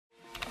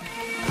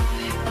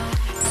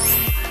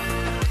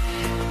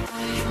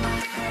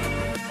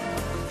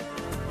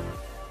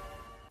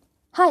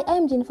Hi, I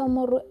am Jennifer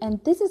Moru,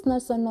 and this is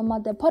Not So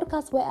Normal, the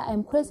podcast where I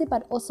am crazy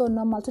but also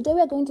normal. Today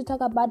we are going to talk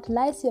about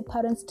lies your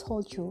parents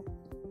told you.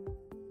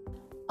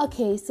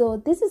 Okay,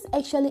 so this is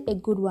actually a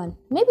good one.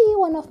 Maybe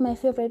one of my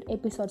favorite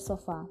episodes so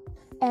far.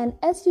 And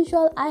as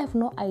usual, I have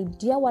no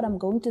idea what I'm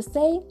going to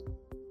say.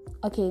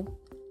 Okay,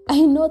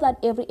 I know that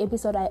every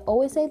episode I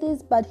always say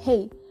this, but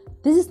hey,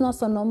 this is Not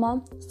So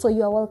Normal, so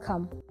you are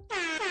welcome.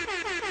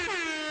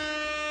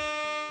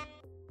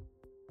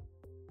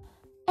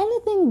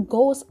 Anything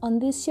goes on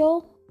this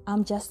show,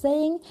 I'm just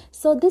saying.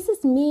 So this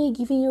is me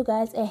giving you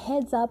guys a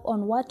heads up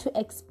on what to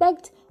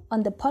expect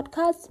on the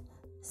podcast.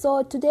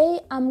 So today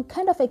I'm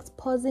kind of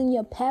exposing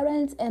your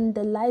parents and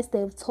the lies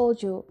they've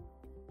told you.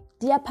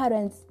 Dear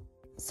parents,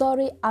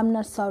 sorry, I'm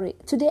not sorry.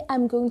 Today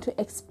I'm going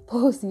to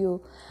expose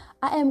you.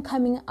 I am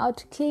coming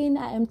out clean.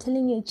 I am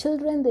telling your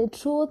children the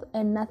truth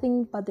and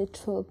nothing but the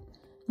truth.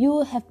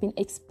 You have been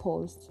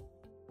exposed.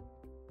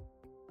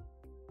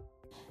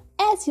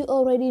 As you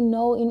already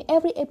know, in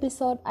every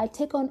episode, I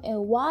take on a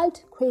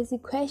wild, crazy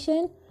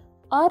question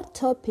or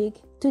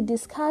topic to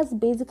discuss,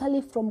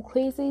 basically from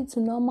crazy to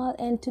normal.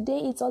 And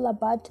today it's all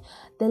about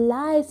the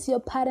lies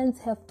your parents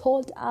have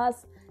told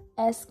us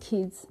as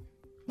kids.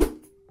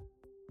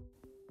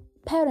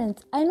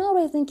 Parents, I know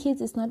raising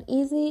kids is not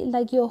easy.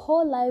 Like, your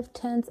whole life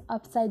turns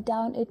upside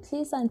down at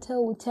least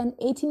until we turn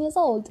 18 years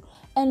old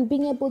and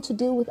being able to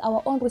deal with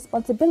our own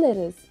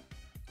responsibilities.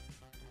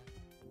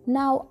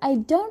 Now, I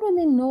don't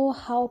really know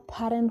how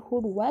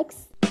parenthood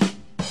works.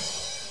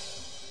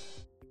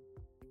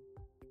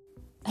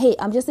 Hey,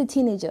 I'm just a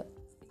teenager.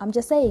 I'm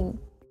just saying.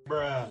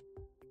 Bruh.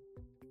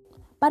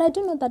 But I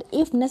do know that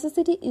if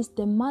necessity is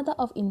the mother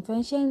of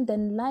invention,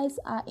 then lies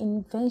are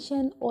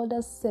invention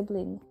older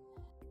sibling.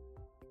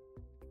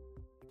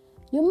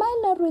 You might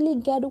not really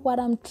get what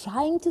I'm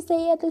trying to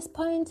say at this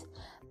point,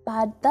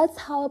 but that's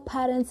how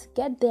parents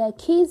get their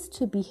kids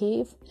to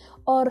behave,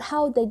 or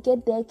how they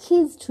get their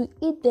kids to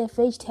eat their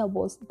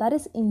vegetables. That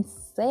is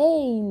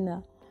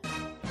insane.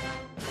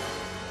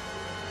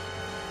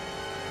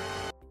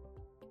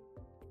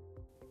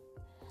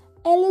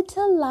 A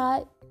little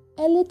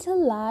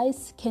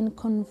lies can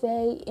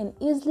convey an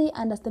easily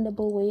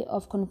understandable way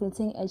of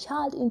convincing a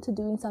child into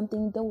doing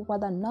something they would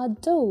rather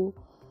not do.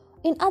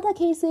 In other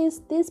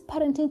cases, these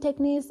parenting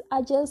techniques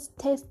are just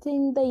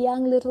testing the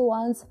young little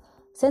one's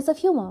sense of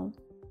humor.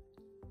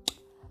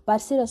 But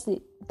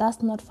seriously,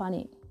 that's not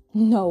funny.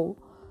 No.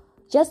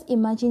 Just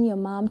imagine your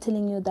mom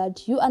telling you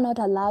that you are not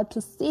allowed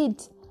to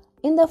sit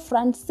in the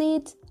front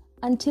seat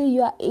until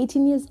you are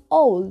 18 years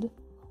old,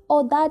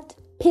 or that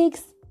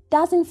pigs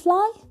doesn't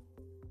fly.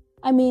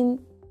 I mean,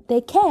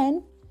 they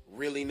can.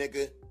 Really,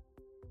 nigga?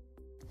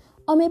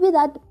 Or maybe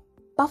that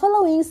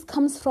buffalo wings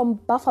comes from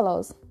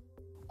buffaloes.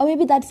 Or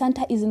maybe that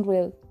Santa isn't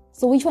real.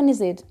 So which one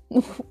is it?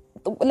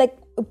 Like,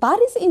 that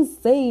is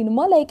insane.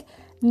 More like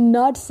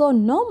not so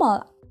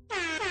normal.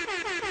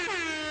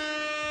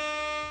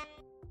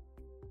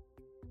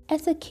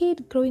 As a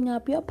kid growing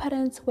up, your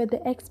parents were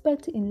the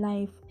experts in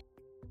life.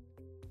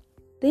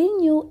 They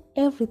knew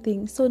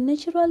everything, so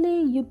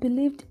naturally you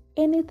believed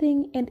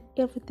anything and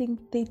everything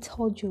they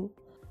told you.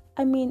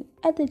 I mean,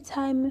 at the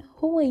time,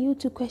 who were you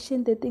to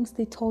question the things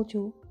they told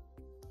you?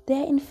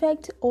 They are in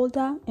fact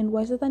older and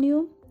wiser than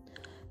you,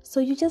 so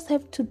you just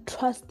have to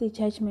trust the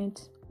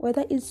judgment.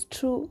 Whether it's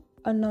true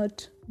or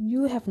not,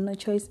 you have no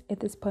choice at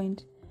this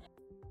point.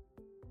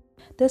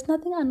 There's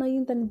nothing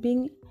annoying than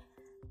being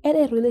at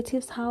a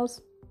relative's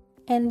house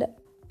and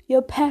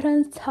your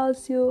parents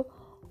tells you,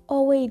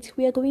 oh wait,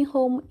 we are going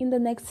home in the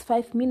next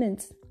 5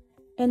 minutes.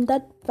 And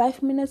that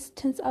 5 minutes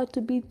turns out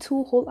to be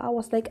 2 whole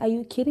hours. Like, are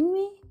you kidding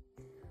me?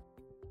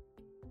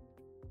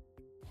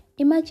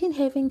 Imagine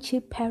having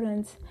cheap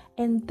parents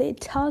and they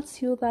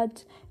tells you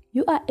that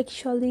you are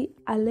actually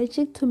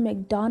allergic to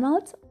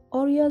McDonald's,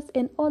 Oreos,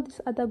 and all this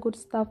other good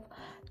stuff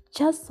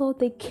just so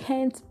they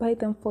can't buy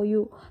them for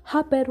you.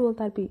 How bad will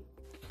that be?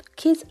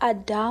 Kids are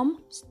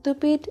dumb,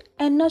 stupid,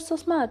 and not so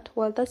smart.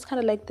 Well, that's kind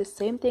of like the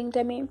same thing,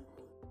 Demi.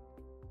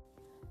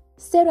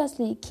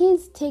 Seriously,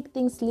 kids take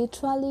things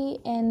literally,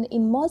 and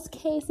in most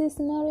cases,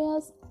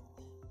 scenarios,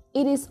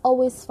 it is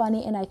always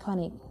funny and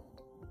iconic.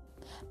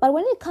 But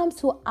when it comes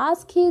to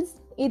us kids,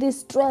 it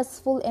is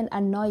stressful and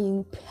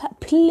annoying.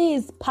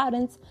 Please,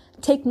 parents,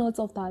 take notes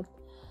of that.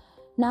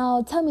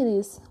 Now, tell me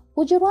this.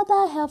 Would you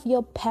rather have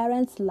your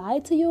parents lie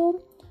to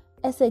you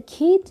as a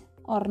kid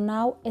or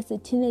now as a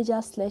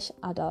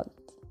teenager/adult?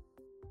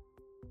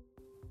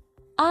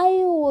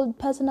 I would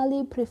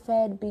personally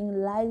prefer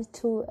being lied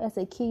to as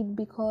a kid,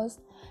 because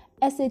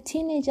as a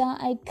teenager,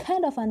 I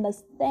kind of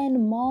understand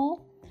more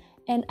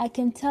and I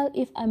can tell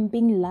if I'm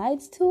being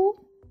lied to.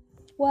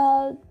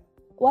 Well,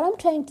 what I'm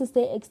trying to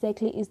say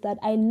exactly is that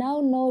I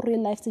now know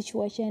real life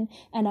situation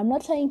and I'm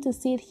not trying to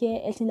sit here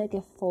acting like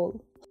a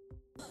fool.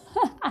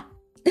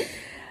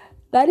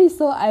 That is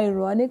so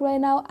ironic right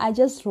now. I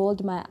just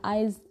rolled my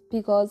eyes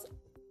because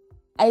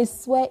I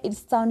swear it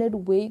sounded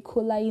way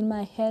cooler in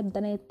my head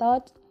than I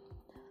thought.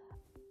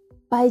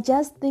 By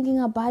just thinking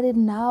about it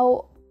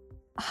now,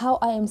 how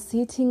I am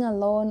sitting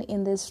alone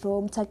in this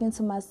room talking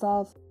to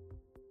myself,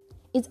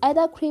 It's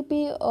either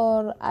creepy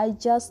or I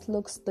just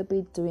look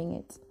stupid doing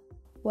it.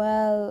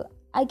 Well,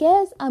 I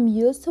guess I'm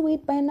used to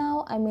it by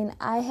now. I mean,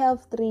 I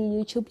have 3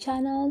 YouTube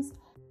channels.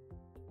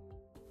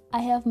 I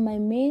have my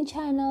main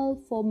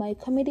channel for my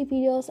comedy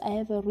videos. I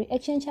have a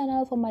reaction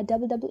channel for my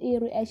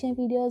WWE reaction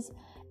videos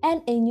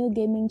and a new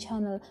gaming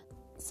channel.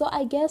 So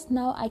I guess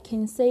now I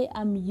can say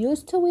I'm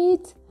used to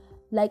it,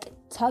 like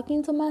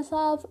talking to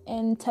myself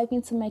and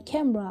talking to my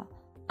camera.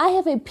 I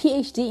have a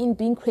PhD in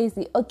being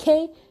crazy,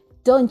 okay?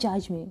 Don't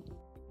judge me.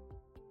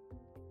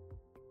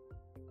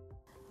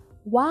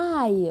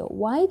 Why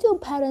do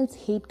parents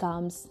hate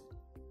gums?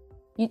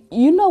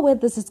 You know where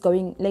this is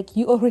going. Like,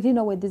 you already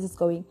know where this is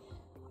going.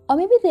 Or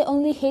maybe they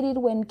only hate it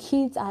when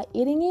kids are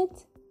eating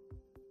it.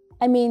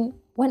 I mean,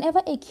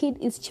 whenever a kid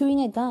is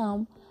chewing a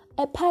gum,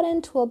 a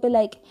parent will be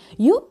like,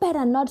 you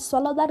better not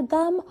swallow that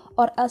gum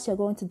or else you're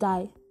going to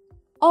die.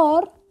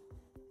 Or,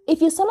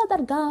 if you swallow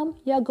that gum,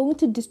 you're going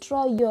to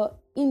destroy your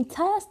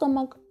entire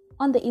stomach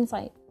on the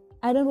inside.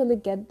 I don't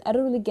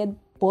really get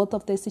both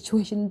of the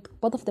situations,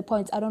 both of the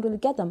points. I don't really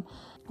get them.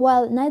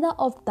 Well, neither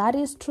of that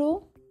is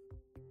true.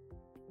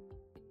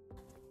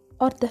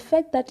 Or the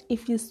fact that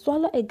if you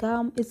swallow a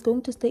gum, it's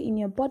going to stay in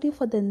your body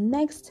for the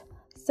next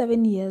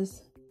 7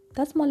 years.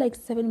 That's more like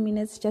 7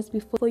 minutes just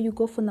before you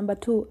go for number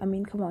 2. I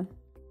mean, come on.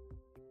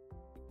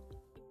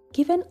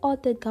 Given all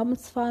the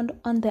gums found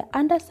on the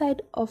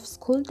underside of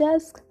school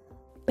desks,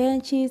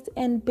 benches,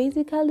 and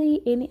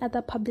basically any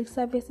other public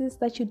surfaces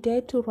that you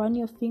dare to run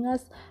your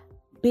fingers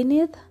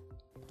beneath,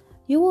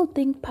 you will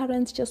think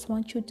parents just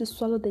want you to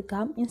swallow the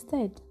gum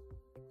instead.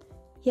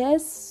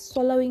 Yes,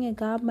 swallowing a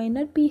gum might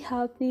not be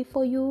healthy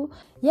for you.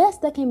 Yes,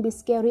 that can be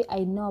scary, I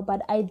know,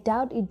 but I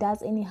doubt it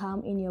does any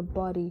harm in your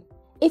body.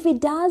 If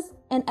it does,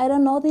 and I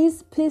don't know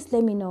this, please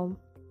let me know.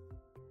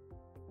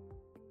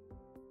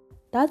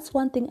 That's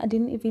one thing I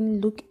didn't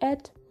even look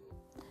at.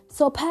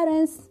 So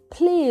parents,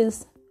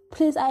 please,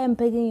 I am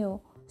begging you,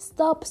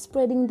 stop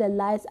spreading the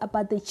lies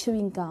about the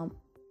chewing gum.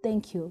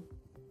 Thank you.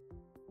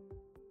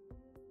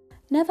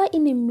 Never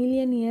in a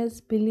million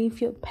years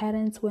believe your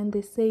parents when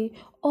they say,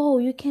 oh,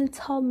 you can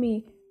tell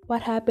me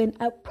what happened.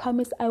 I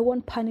promise I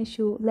won't punish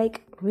you.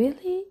 Like,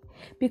 really?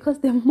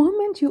 Because the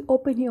moment you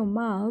open your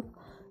mouth,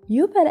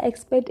 you better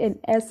expect an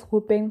ass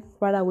whooping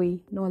right away.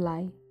 No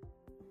lie.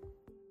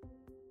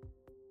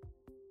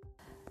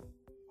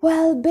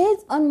 Well,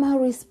 based on my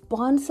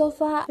response so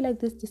far, I feel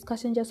like this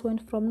discussion just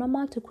went from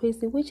normal to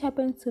crazy, which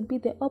happens to be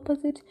the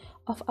opposite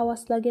of our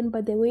slogan, by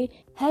the way.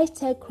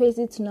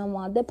 #crazy to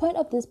normal. The point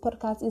of this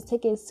podcast is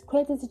take a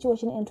crazy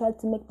situation and try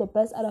to make the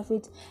best out of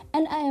it.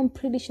 And I am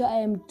pretty sure I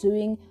am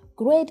doing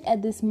great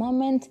at this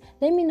moment.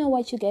 Let me know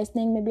what you guys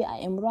think. Maybe I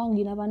am wrong.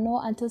 You never know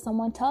until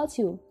someone tells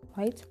you,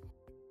 right?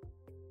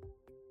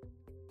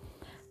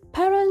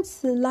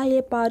 Parents lie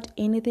about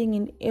anything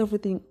and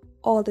everything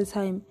all the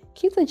time.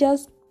 Kids are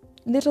just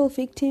little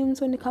victims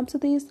when it comes to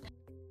this.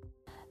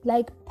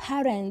 Like,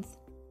 parents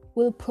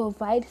will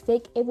provide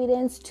fake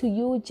evidence to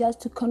you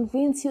just to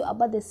convince you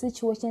about the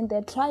situation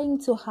they're trying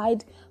to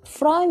hide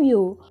from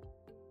you.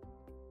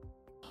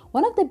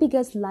 One of the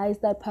biggest lies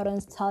that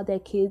parents tell their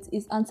kids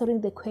is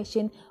answering the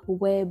question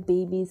where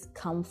babies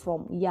come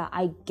from. Yeah,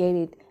 I get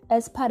it.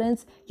 As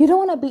parents, you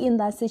don't want to be in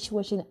that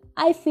situation.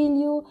 I feel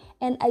you,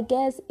 and I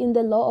guess in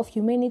the law of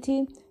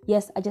humanity,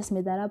 yes, I just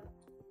made that up.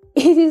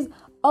 It is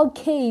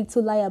okay to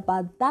lie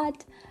about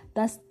that.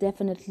 That's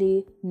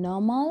definitely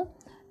normal.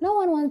 No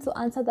one wants to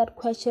answer that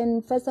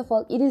question. First of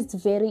all, it is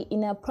very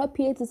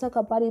inappropriate to talk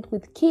about it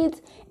with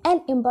kids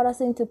and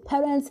embarrassing to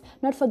parents,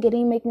 not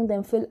forgetting making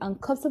them feel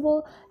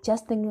uncomfortable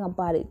just thinking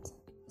about it.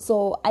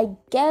 So I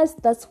guess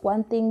that's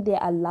one thing they're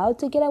allowed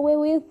to get away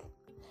with.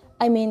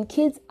 I mean,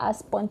 kids are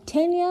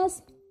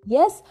spontaneous,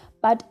 yes,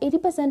 but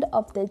 80%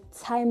 of the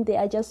time they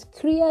are just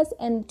curious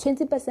and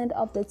 20%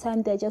 of the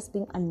time they're just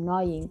being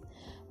annoying.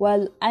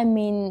 Well, I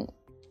mean,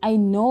 I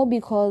know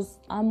because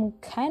I'm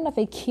kind of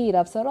a kid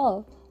after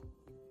all.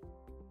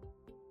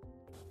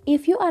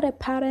 If you are a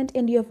parent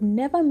and you have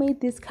never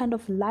made this kind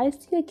of lies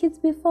to your kids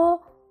before,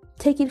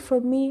 take it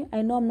from me.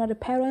 I know I'm not a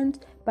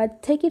parent,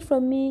 but take it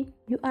from me.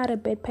 You are a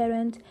bad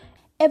parent,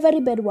 a very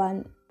bad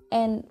one.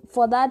 And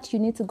for that, you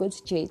need to go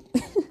to jail.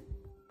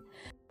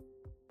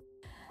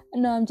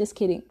 No, I'm just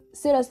kidding.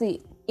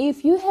 Seriously,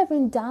 if you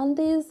haven't done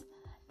this,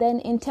 then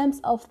in terms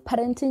of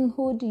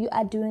parenthood, you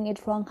are doing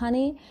it wrong,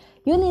 honey.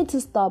 You need to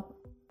stop.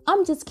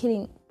 I'm just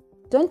kidding.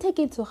 Don't take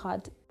it too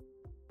hard.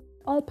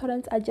 All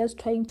parents are just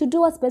trying to do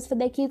what's best for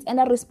their kids, and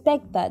I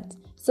respect that.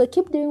 So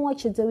keep doing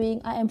what you're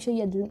doing. I am sure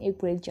you're doing a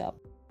great job.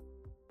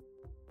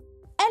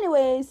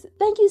 Anyways,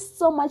 thank you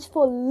so much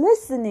for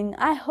listening.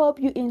 I hope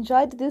you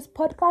enjoyed this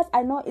podcast.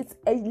 I know it's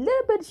a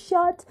little bit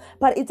short,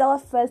 but it's our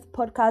first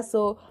podcast,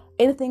 so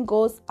anything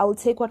goes. I'll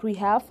take what we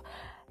have.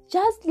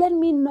 Just let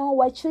me know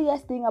what you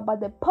guys think about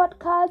the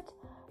podcast.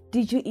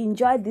 Did you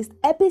enjoy this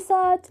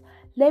episode?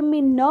 Let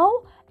me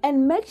know,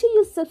 and make sure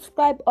you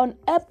subscribe on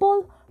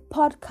Apple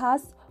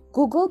Podcasts,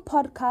 Google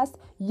Podcasts,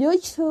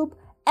 YouTube,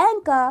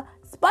 Anchor,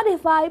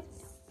 Spotify,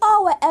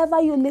 or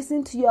wherever you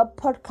listen to your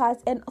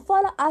podcast, and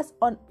follow us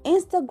on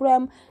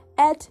Instagram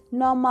at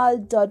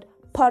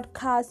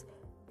normal.podcast.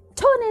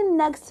 Tune in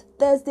next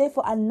Thursday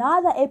for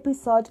another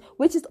episode,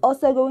 which is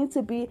also going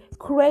to be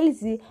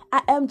crazy.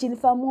 I am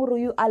Jennifer Muru.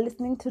 You are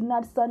listening to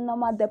Not So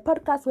Normal, the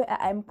podcast where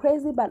I am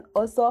crazy but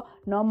also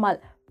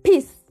normal.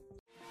 Peace.